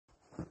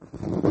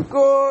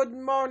Good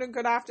morning,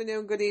 good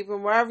afternoon, good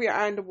evening, wherever you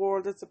are in the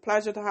world. It's a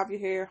pleasure to have you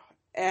here,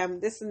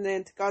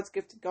 listening to God's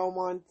Gifted Go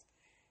Mind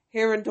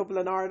here in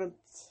Dublin, Ireland.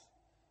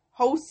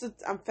 Hosted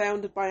and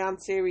founded by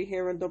Aunt Siri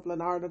here in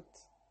Dublin, Ireland.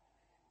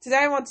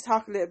 Today I want to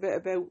talk a little bit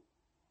about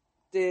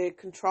the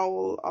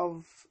control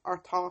of our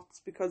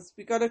thoughts, because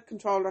we got to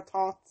control our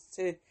thoughts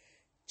to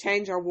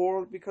change our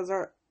world, because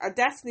our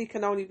destiny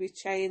can only be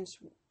changed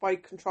by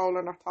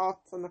controlling our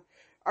thoughts, and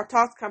our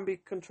thoughts can be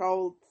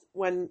controlled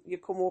when you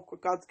come up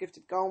with God's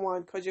Gifted Go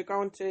Mind, because you're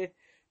going to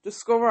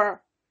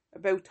discover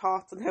about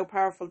thoughts and how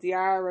powerful they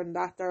are, and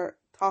that their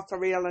thoughts are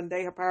real and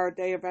they have power,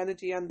 they have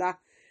energy, and that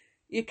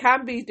you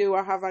can be, do,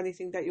 or have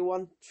anything that you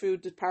want through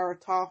the power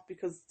of thought,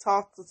 because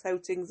thoughts is how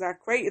things are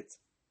created.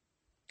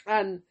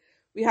 And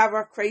we have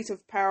our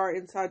creative power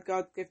inside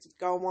God's Gifted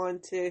Go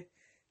Mind to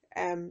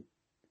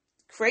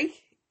create,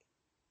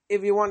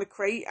 if you want to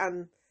create.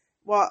 And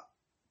what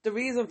the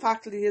reason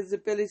faculty is the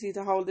ability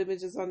to hold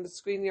images on the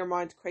screen of your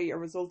mind to create a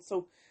result.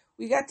 So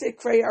we get to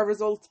create our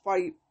results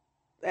by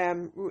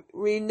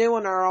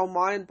renewing our own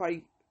mind,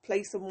 by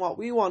placing what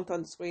we want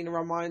on the screen of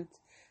our mind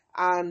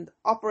and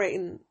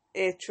operating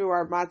it through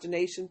our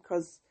imagination,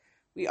 because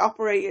we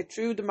operate it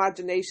through the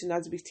imagination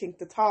as we think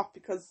the thought,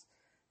 because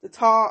the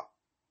thought,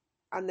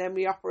 and then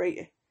we operate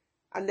it,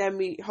 and then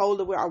we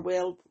hold it with our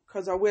will,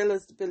 because our will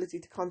is the ability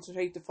to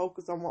concentrate, to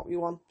focus on what we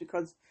want,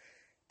 because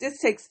this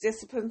takes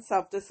discipline,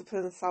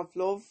 self-discipline, and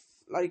self-love.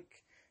 Like,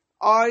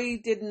 I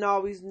didn't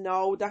always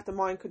know that the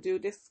mind could do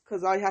this,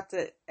 because I had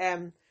to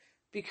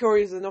be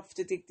curious enough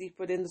to dig deep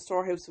within the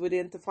storehouse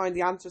within to find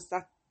the answers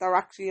that they're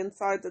actually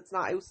inside. It's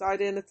not outside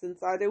in, it's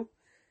inside out.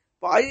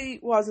 But I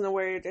wasn't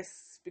aware of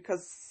this,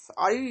 because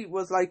I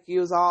was like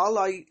you all.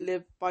 I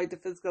lived by the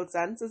physical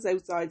senses,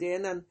 outside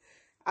in, and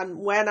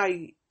when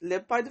I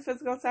lived by the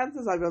physical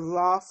senses, I was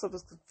lost, I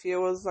was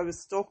confused, I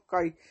was stuck,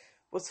 I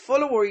was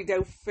full of worry,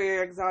 doubt,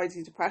 fear,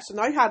 anxiety, depression.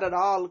 I had it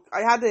all.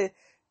 I had it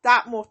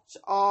that much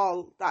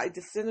all that I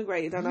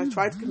disintegrated, and I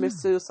tried to commit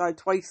suicide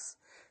twice.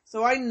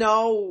 So I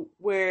know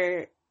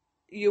where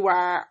you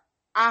are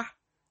at.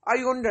 I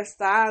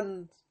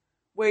understand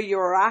where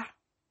you're at,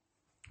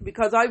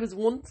 because I was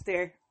once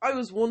there. I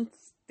was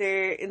once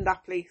there in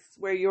that place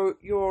where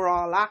you're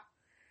all at.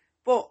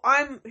 But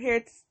I'm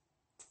here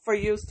for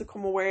you to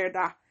come aware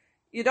that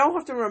you don't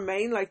have to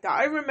remain like that.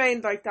 I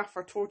remained like that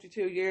for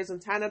 32 years,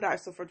 and 10 of that I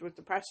suffered with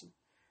depression.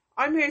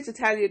 I'm here to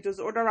tell you there's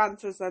other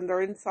answers, and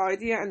they're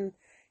inside you, and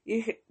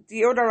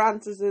the other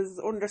answers is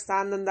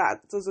understanding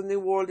that there's a new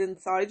world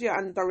inside you,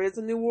 and there is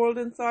a new world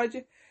inside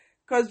you,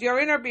 because your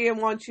inner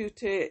being wants you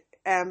to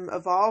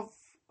evolve,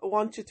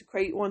 wants you to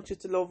create, wants you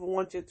to love, and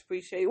wants you to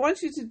appreciate,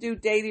 wants you to do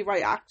daily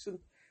right action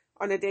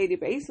on a daily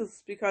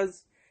basis,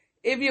 because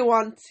if you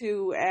want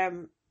to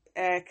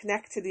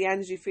connect to the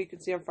energy,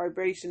 frequency, and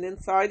vibration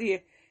inside of you,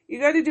 you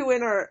got to do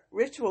inner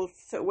rituals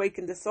to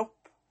awaken this up.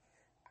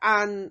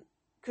 And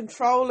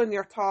controlling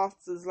your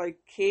thoughts is like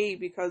key,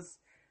 because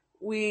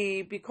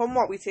we become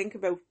what we think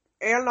about.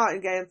 Earl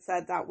Nightingale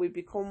said that we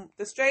become,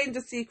 the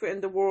strangest secret in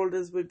the world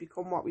is we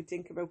become what we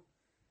think about.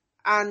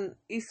 And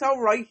he's so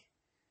right,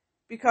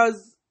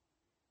 because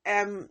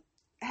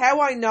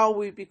how I know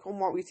we become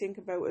what we think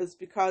about is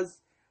because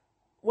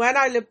when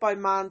I lived by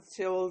man's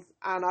tools,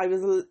 and I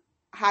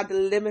had a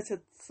limited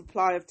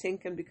supply of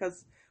thinking,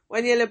 because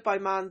when you live by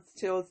man's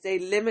tools, they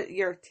limit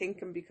your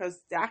thinking,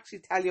 because they actually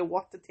tell you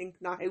what to think,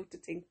 not how to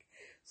think.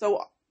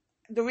 So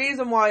the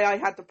reason why I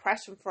had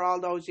depression for all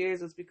those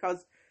years is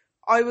because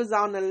I was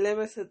on a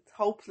limited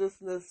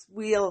hopelessness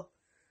wheel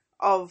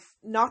of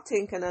not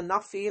thinking and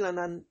not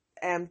feeling,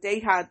 and they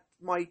had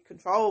my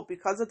control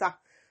because of that.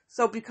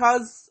 So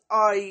because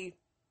I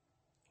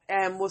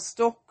was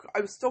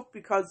stuck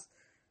because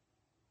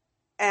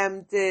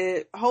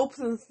the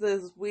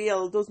hopelessness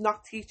wheel does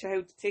not teach you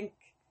how to think,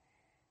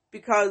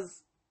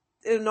 because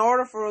in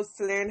order for us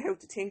to learn how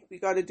to think, we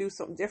got to do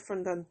something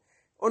different and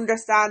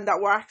understand that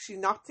we're actually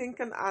not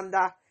thinking, and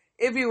that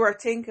if we were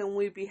thinking,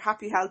 we'd be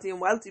happy, healthy,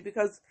 and wealthy.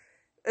 Because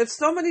if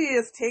somebody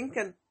is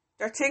thinking,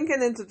 they're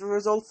thinking into the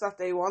results that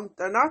they want.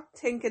 They're not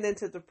thinking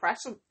into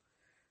depression.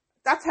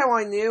 That's how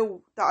I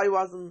knew that I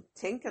wasn't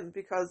thinking,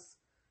 because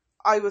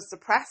I was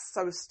depressed,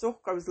 I was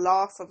stuck, I was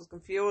lost, I was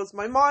confused.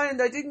 My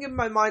mind, I didn't give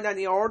my mind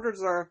any orders,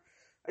 or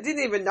I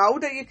didn't even know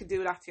that you could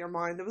do that to your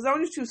mind. It was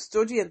only through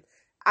studying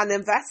and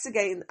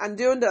investigating and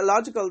doing the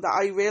logical that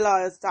I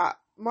realised that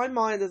my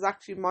mind is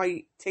actually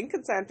my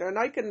thinking centre, and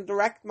I can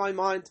direct my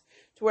mind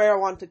to where I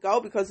want to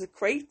go, because it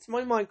creates,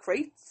 my mind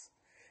creates.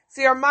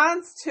 See, your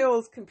man's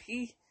tools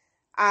compete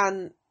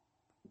and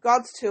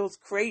God's tools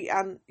create,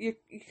 and you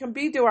can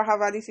be, do, or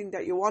have anything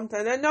that you want.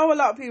 And I know a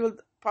lot of people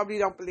probably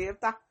don't believe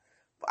that,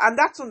 and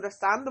that's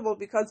understandable,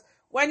 because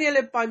when you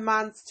live by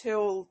man's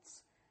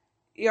tools,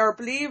 you're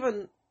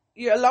believing,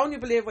 you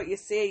believe what you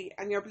see,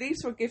 and your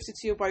beliefs were gifted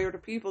to you by other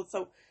people.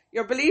 So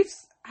your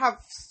beliefs have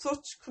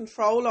such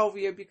control over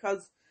you,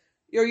 because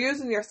you're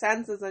using your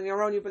senses and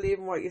you're only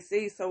believing what you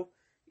see. So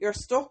you're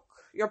stuck,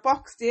 you're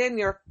boxed in,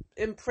 you're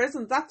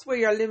imprisoned. That's where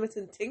your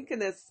limiting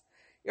thinking is.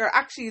 You're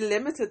actually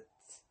limited,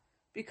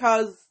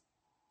 because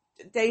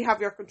they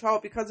have your control.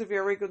 Because of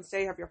your ignorance,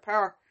 they have your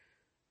power.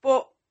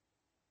 But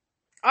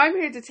I'm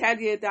here to tell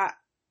you that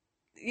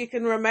you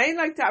can remain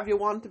like that if you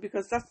want to,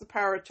 because that's the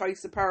power of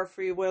choice, the power of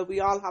free will. We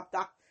all have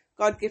that.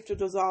 God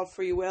gifted us all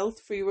free will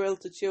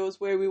to choose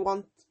where we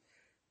want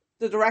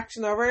the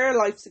direction of our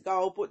lives to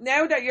go. But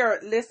now that you're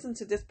listening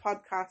to this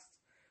podcast,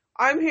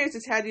 I'm here to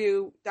tell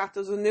you that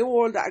there's a new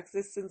world that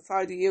exists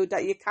inside of you,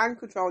 that you can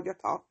control your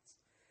thoughts.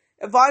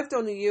 If I've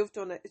done it, you've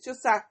done it. It's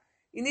just that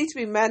you need to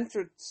be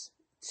mentored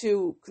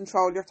to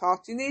control your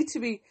thoughts. You need to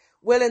be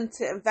willing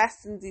to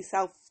invest in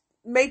yourself,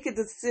 make a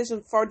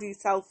decision for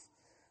yourself,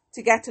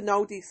 to get to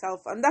know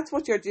yourself. And that's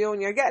what you're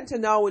doing. You're getting to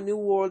know a new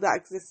world that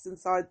exists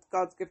inside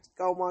God's gifted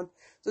Goemon.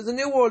 There's a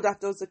new world that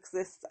does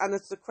exist, and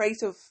it's the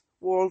creative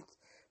world,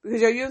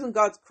 because you're using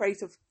God's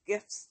creative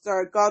gifts,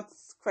 or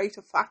God's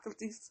creative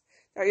faculties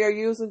that you're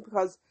using,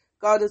 because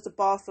God is the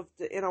boss of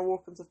the inner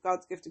workings of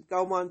God's gifted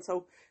Goemon.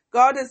 So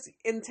God is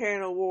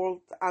internal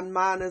world and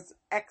man is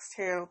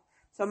external.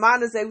 So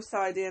man is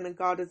outside in and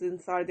God is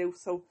inside out.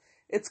 So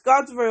it's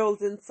God's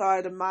rules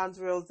inside and man's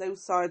rules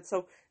outside.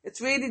 So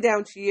it's really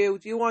down to you.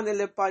 Do you want to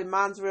live by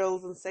man's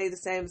rules and stay the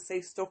same,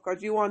 stay stuck? Or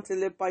do you want to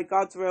live by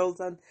God's rules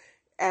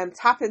and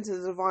tap into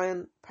the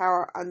divine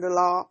power and the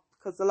law?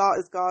 Because the law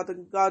is God,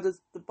 and God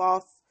is the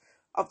boss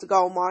of the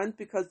God mind,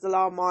 because the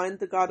law of mind,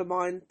 the God of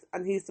mind,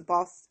 and he's the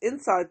boss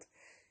inside.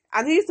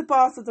 And he's the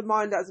boss of the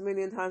mind that is a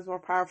million times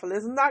more powerful.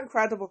 Isn't that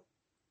incredible?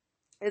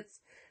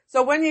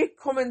 So when you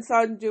come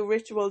inside and do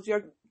rituals,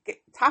 you're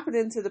tapping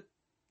into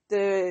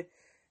the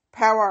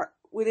power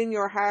within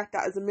your heart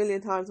that is a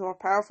million times more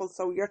powerful.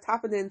 So you're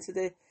tapping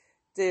into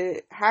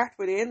the heart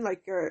within,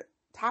 like you're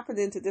tapping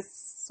into this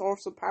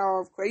source of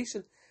power of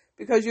creation,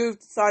 because you've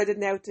decided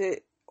now to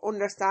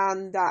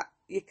understand that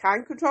you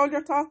can control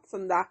your thoughts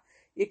and that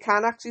you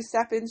can actually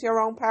step into your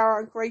own power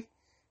and create,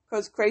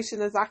 because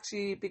creation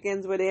actually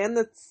begins within.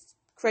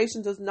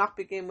 Creation does not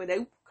begin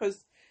without,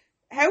 because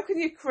how can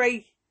you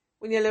create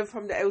when you live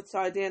from the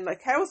outside in?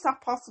 Like, how is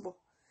that possible?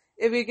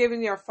 If you're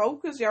giving your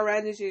focus, your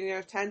energy and your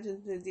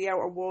attention to the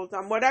outer world,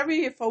 and whatever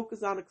you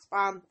focus on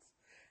expands.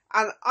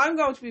 And I'm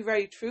going to be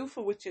very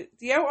truthful with you.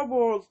 The outer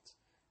world,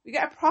 we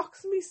get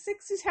approximately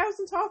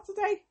 60,000 thoughts a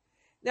day.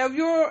 Now, if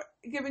you're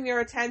giving your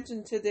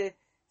attention to the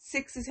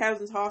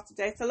 60,000 thoughts a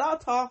day, it's a lot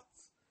of thoughts,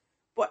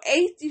 but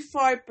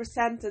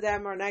 85% of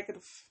them are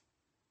negative.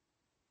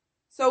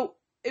 So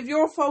if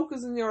you're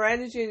focusing your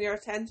energy and your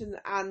attention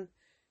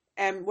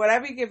and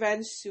whatever you give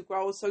energy to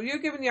grows, so you're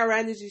giving your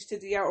energies to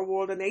the outer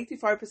world and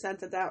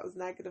 85% of that is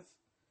negative,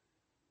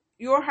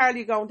 you're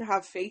hardly going to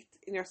have faith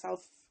in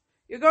yourself.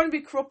 You're going to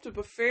be corrupted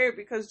with fear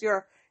because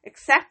you're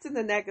accepting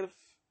the negative.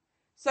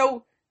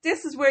 So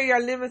this is where your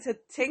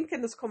limited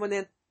thinking is coming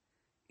in.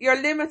 Your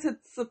limited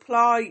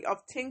supply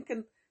of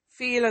thinking,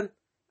 feeling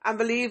and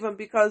believing,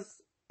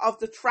 because of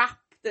the trap,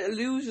 the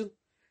illusion.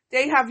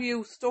 They have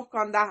you stuck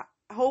on that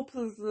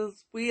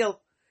hopelessness wheel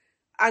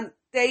and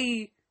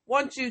they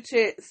want you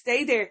to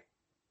stay there.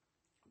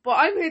 But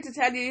I'm here to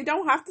tell you, you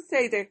don't have to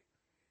stay there.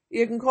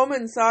 You can come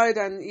inside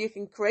and you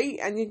can create,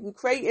 and you can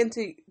create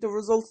into the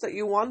results that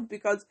you want,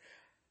 because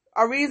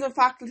our reason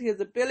faculty has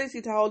the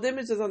ability to hold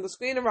images on the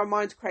screen of our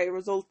mind to create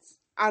results,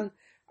 and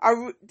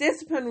our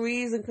discipline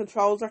reason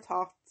controls our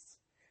thoughts.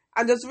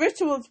 And there's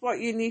rituals what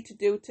you need to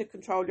do to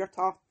control your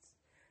thoughts.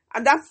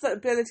 And that's the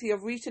ability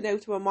of reaching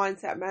out to a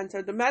mindset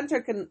mentor. The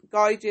mentor can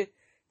guide you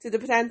to the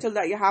potential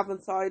that you have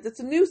inside. It's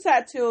a new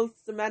set of tools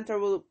the mentor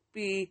will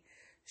be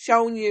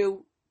showing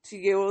you to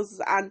use,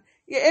 and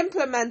you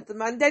implement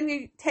them, and then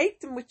you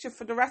take them with you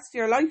for the rest of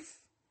your life.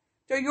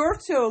 They're your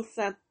tools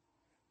then,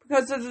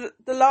 because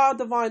the law of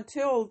divine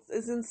tools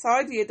is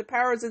inside you. The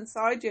power is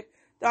inside you.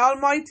 The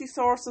almighty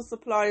source of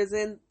supply is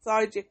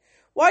inside you.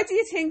 Why do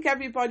you think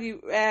everybody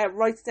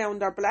writes down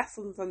their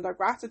blessings and their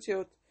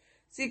gratitude?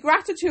 See,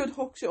 gratitude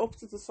hooks you up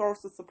to the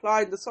source of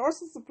supply, and the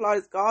source of supply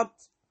is God.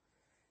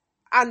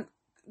 And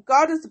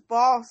God is the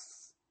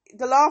boss.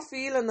 The law of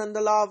feeling and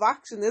the law of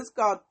action is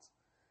God.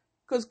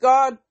 Because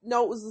God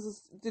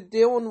notices the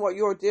doing what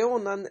you're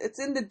doing, and it's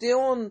in the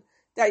doing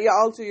that you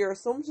alter your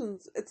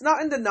assumptions. It's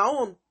not in the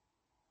knowing.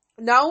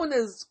 Knowing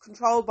is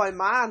controlled by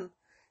man.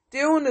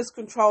 Doing is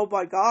controlled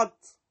by God.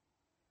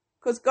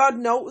 Because God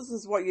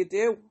notices what you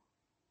do.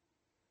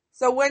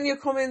 So when you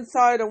come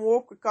inside and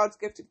work with God's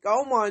gifted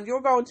Goemon,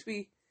 you're going to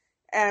be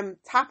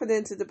tapping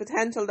into the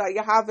potential that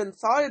you have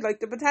inside. Like,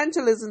 the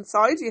potential is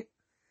inside you.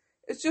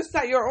 It's just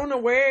that you're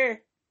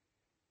unaware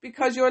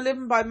because you're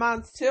living by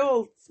man's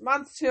tools.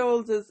 Man's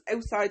tools is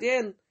outside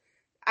in.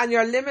 And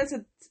you're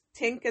limited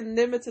thinking,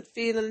 limited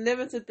feeling,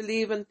 limited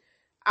believing.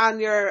 And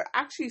you're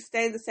actually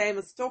staying the same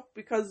and stuck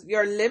because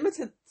you're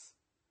limited.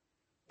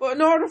 But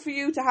in order for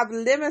you to have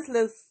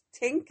limitless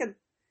thinking,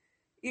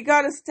 you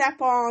got to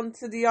step on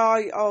to the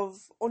eye of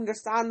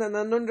understanding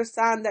and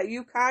understand that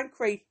you can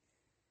create.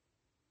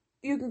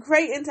 You can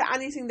create into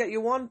anything that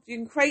you want. You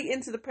can create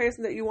into the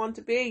person that you want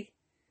to be.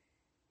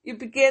 You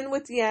begin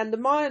with the end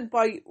in mind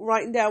by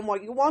writing down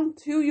what you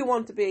want, who you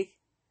want to be,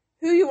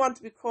 who you want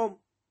to become.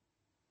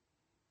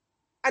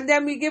 And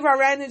then we give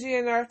our energy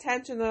and our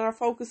attention and our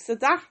focus to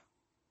that.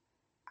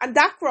 And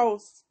that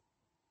grows.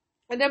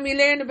 And then we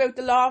learn about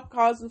the law of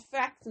cause and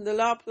effect, and the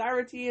law of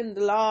polarity, and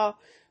the law of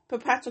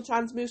perpetual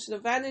transmutation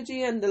of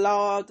energy, and the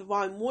law of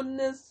divine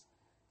oneness.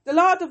 The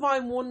law of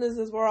divine oneness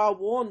is we're all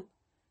one.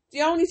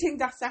 The only thing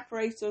that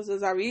separates us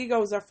is our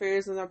egos, our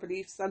fears, and our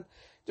beliefs. And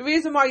the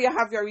reason why you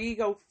have your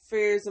ego,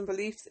 fears, and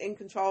beliefs in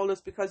control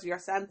is because of your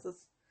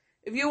senses.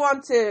 If you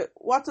want to,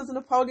 what does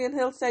Napoleon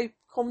Hill say?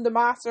 Come the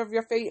master of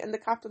your fate and the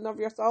captain of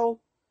your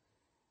soul.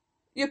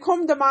 You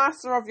come the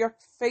master of your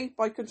fate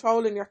by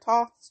controlling your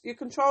thoughts. You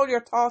control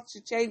your thoughts,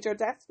 you change your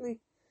destiny.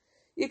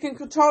 You can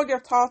control your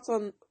thoughts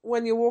on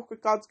when you work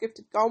with God's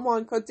gifted gold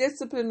mine, because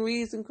discipline,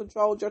 reason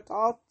controls your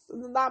thoughts.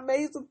 Isn't that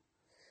amazing?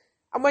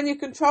 And when you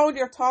control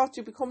your thoughts,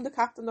 you become the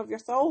captain of your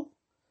soul.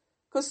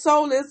 Because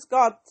soul is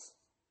God.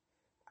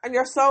 And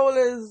your soul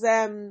is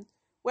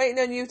waiting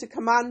on you to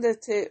command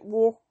it to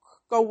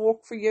go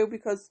work for you,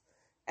 because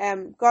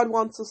God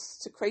wants us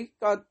to create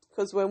God.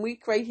 Because when we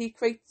create, He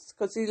creates,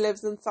 because He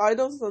lives inside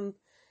us. And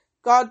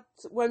God,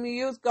 when we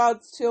use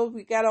God's tool,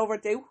 we get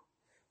overdue.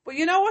 But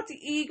you know what the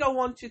ego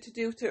wants you to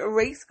do to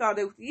erase God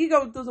out? The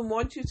ego doesn't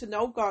want you to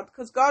know God,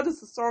 because God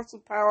is the source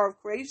of power of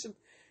creation.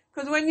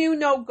 Because when you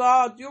know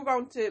God, you're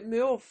going to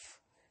move.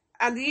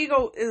 And the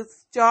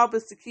ego's job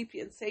is to keep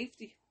you in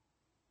safety.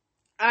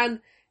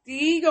 And the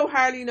ego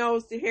hardly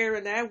knows the here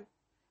and now.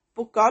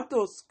 But God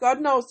does.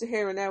 God knows the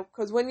here and now.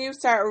 Because when you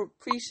start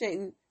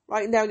appreciating,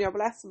 writing down your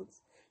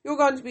blessings, you're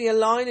going to be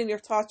aligning your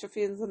thoughts, your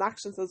feelings and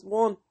actions as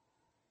one.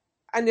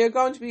 And you're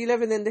going to be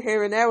living in the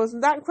here and now.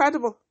 Isn't that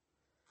incredible?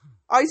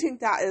 I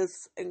think that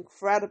is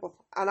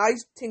incredible. And I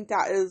think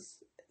that is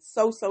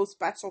so, so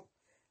special.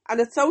 And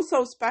it's so,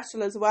 so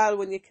special as well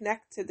when you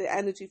connect to the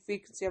energy,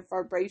 frequency and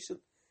vibration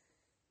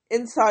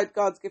inside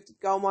God's gifted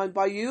gold mine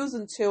by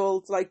using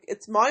tools. Like,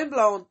 it's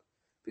mind-blowing,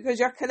 because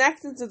you're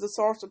connecting to the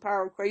source of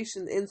power of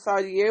creation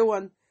inside of you.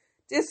 And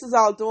this is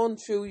all done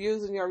through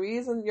using your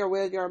reason, your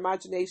will, your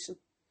imagination,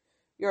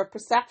 your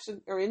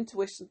perception, your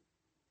intuition,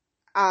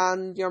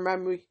 and your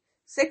memory.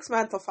 6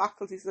 mental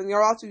faculties. And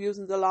you're also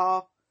using the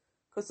law,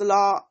 because the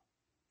law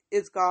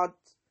is God.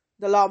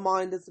 The law of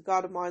mind is the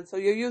God of mind. So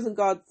you're using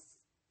God's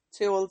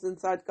tools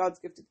inside God's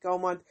gifted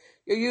gold mine.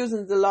 You're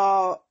using the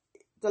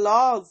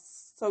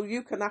laws, so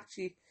you can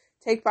actually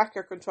take back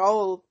your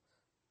control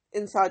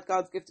inside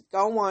God's gifted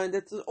gold mine.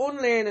 It's an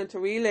unlearn to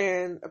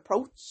relearn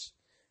approach.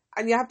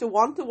 And you have to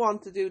want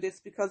to do this,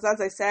 because as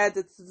I said,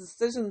 it's a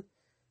decision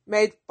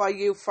made by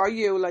you for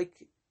you.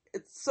 Like,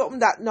 it's something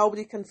that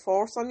nobody can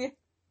force on you.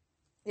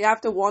 You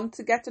have to want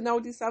to get to know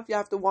yourself. You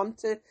have to want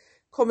to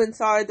come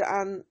inside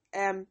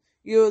and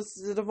use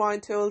the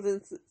divine tools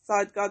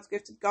inside God's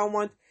gifted gold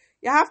mine.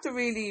 You have to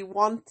really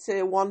want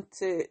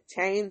to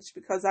change,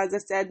 because as I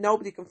said,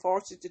 nobody can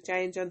force you to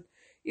change. And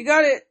you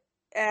got to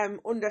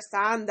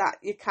understand that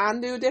you can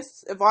do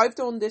this. If I've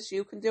done this,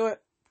 you can do it,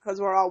 because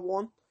we're all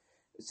one.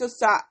 It's just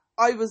that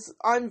I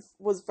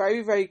was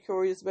very, very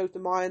curious about the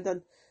mind.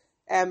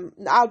 And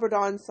Albert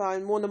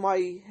Einstein, one of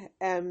my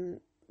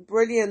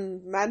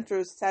brilliant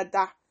mentors, said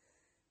that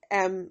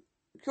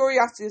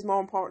curiosity is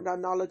more important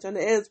than knowledge. And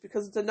it is,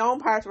 because the known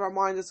part of our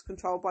mind is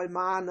controlled by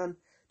man, and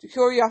the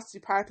curiosity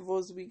part of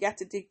us, we get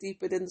to dig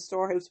deep within the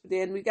storehouse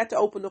within. We get to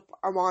open up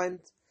our mind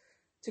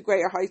to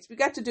greater heights. We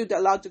get to do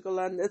the logical,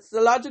 and it's the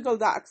logical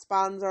that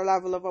expands our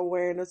level of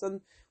awareness.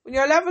 And when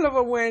your level of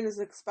awareness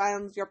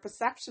expands, your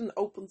perception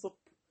opens up,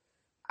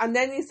 and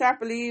then you start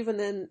believing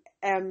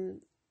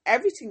in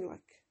everything. Like,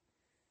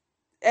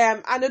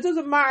 and it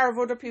doesn't matter if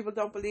other people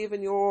don't believe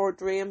in your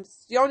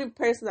dreams. The only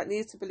person that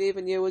needs to believe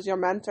in you is your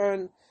mentor.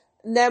 And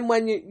then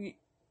when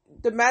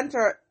the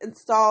mentor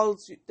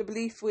installs the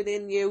belief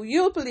within you,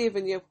 you'll believe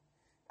in you.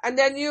 And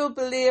then you'll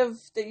believe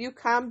that you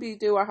can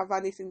do or have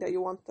anything that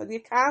you want. And you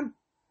can.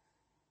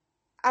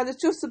 And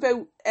it's just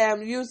about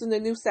using a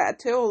new set of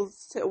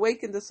tools to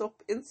awaken this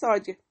up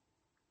inside you.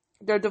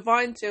 They're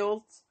divine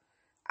tools.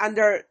 And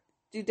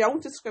they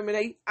don't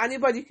discriminate.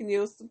 Anybody can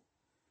use them.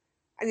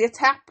 And you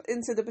tap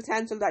into the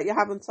potential that you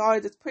have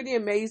inside. It's pretty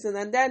amazing.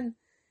 And then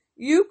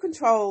you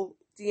control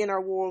the inner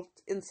world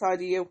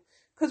inside of you.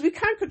 Because we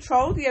can't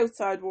control the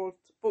outside world,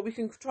 but we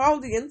can control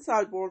the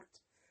inside world.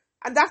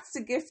 And that's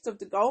the gift of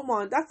the gold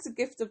mine. That's the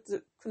gift of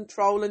the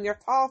controlling your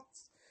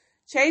thoughts.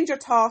 Change your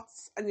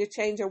thoughts and you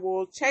change your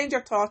world. Change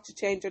your thoughts, you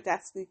change your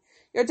destiny.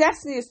 Your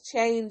destiny is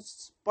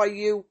changed by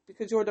you,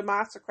 because you're the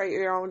master creator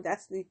of your own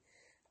destiny.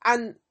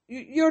 And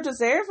you're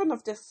deserving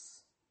of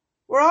this.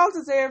 We're all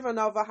deserving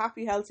of a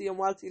happy, healthy and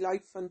wealthy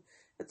life. And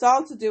it's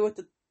all to do with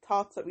the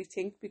thoughts that we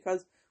think,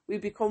 because we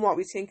become what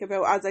we think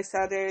about. As I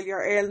said earlier,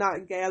 Earl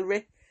Nightingale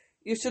writ,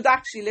 you should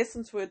actually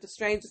listen to it, The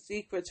Strangest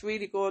Secret. It's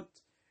really good.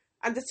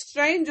 And the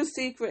strangest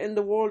secret in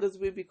the world is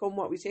we become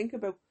what we think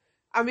about.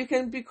 And we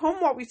can become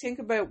what we think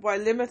about by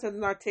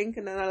limiting our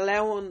thinking and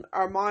allowing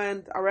our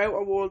mind, our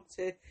outer world,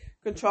 to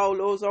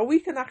control us. Or we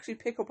can actually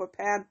pick up a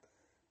pen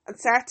and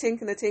start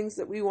thinking of things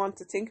that we want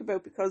to think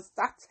about, because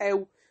that's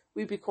how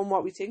we become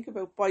what we think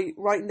about, by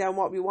writing down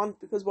what we want,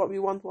 because what we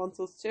want wants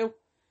us too.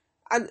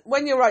 And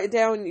when you write it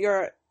down,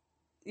 you're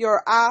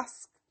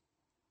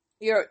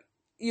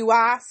you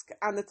ask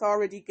and it's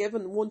already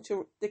given once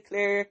you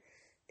declare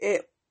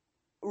it,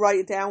 write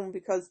it down,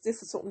 because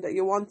this is something that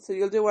you want, so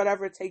you'll do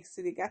whatever it takes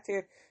till you get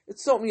here.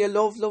 It's something you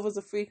love. Love is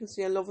a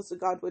frequency and love is a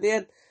God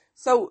within.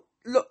 So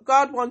look,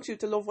 God wants you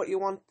to love what you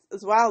want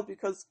as well,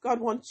 because God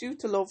wants you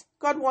to love.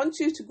 God wants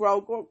you to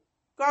grow.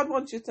 God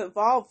wants you to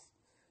evolve.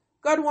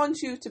 God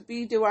wants you to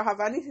be, do, or have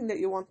anything that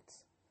you want.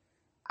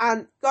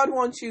 And God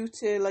wants you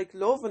to like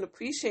love and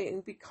appreciate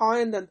and be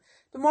kind. And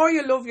the more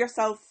you love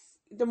yourself,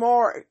 the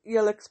more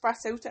you'll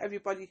express out to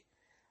everybody.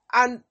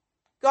 And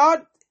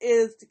God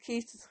is the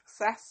key to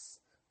success.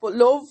 But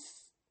love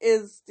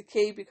is the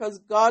key, because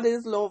God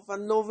is love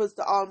and love is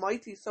the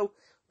Almighty. So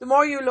the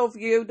more you love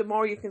you, the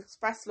more you can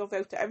express love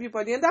out to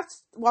everybody. And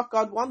that's what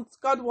God wants.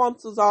 God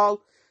wants us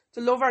all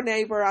to love our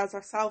neighbour as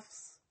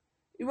ourselves.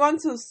 He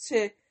wants us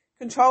to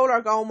control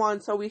our goal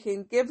mind so we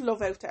can give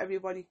love out to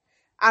everybody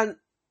and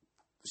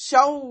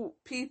show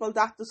people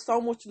that there's so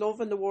much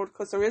love in the world,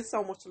 because there is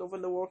so much love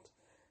in the world,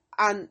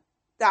 and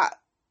that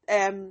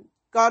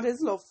God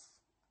is love.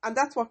 And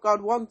that's what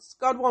God wants.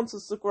 God wants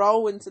us to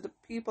grow into the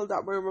people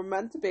that we're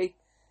meant to be.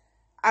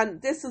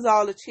 And this is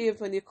all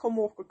achieved when you come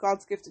up with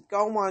God's gifted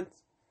goal mind,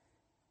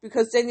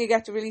 because then you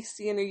get to release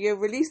the inner you.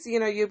 Release the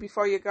inner you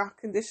before you got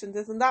conditioned.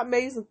 Isn't that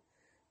amazing?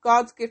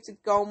 God's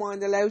gifted goal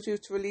mind allows you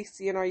to release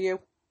the inner you.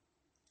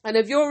 And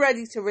if you're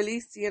ready to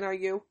release the inner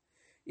you,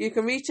 you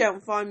can reach out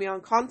and find me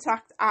on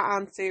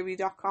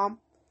contact@anseri.com.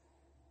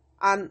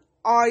 And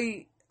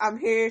I am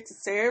here to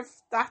serve.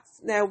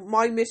 That's now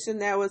my mission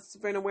now, is to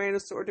bring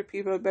awareness to other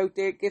people about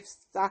their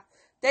gifts that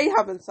they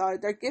have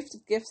inside. Their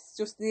gifted gifts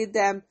just need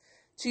them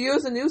to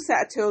use a new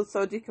set of tools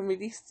so they can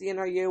release the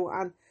inner you.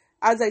 And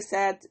as I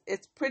said,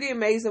 it's pretty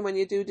amazing when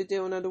you do the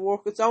doing and the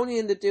work. It's only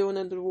in the doing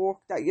and the work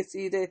that you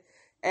see the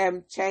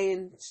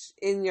change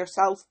in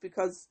yourself,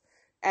 because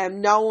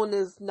knowing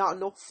is not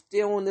enough.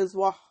 Doing is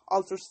what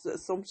alters the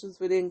assumptions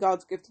within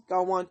God's gifted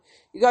go on.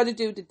 You got to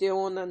do the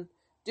doing, and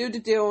do the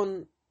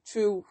doing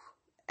through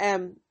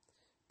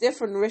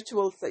different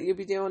rituals that you'll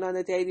be doing on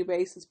a daily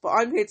basis. But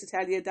I'm here to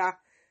tell you that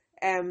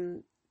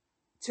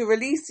to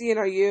release the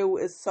inner you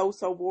is so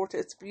worth it.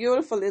 It's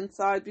beautiful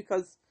inside,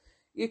 because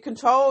you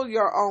control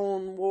your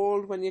own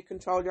world when you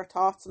control your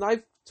thoughts. And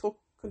I've took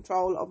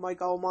control of my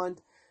goal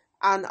mind,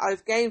 and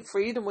I've gained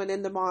freedom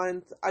within the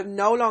mind. I'm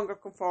no longer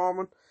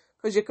conforming,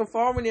 because you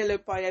conform when you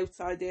live by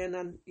outside in,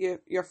 and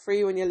you're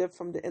free when you live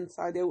from the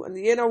inside out. And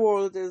the inner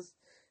world is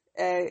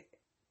the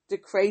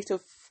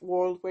creative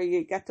world, where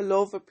you get to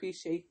love,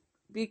 appreciate,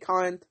 be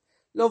kind,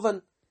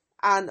 loving,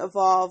 and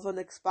evolve and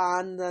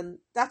expand. And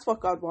that's what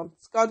God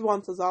wants. God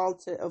wants us all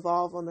to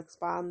evolve and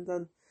expand.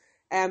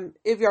 And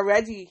if you're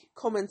ready,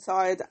 come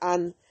inside,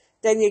 and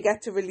then you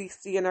get to release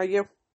the inner you.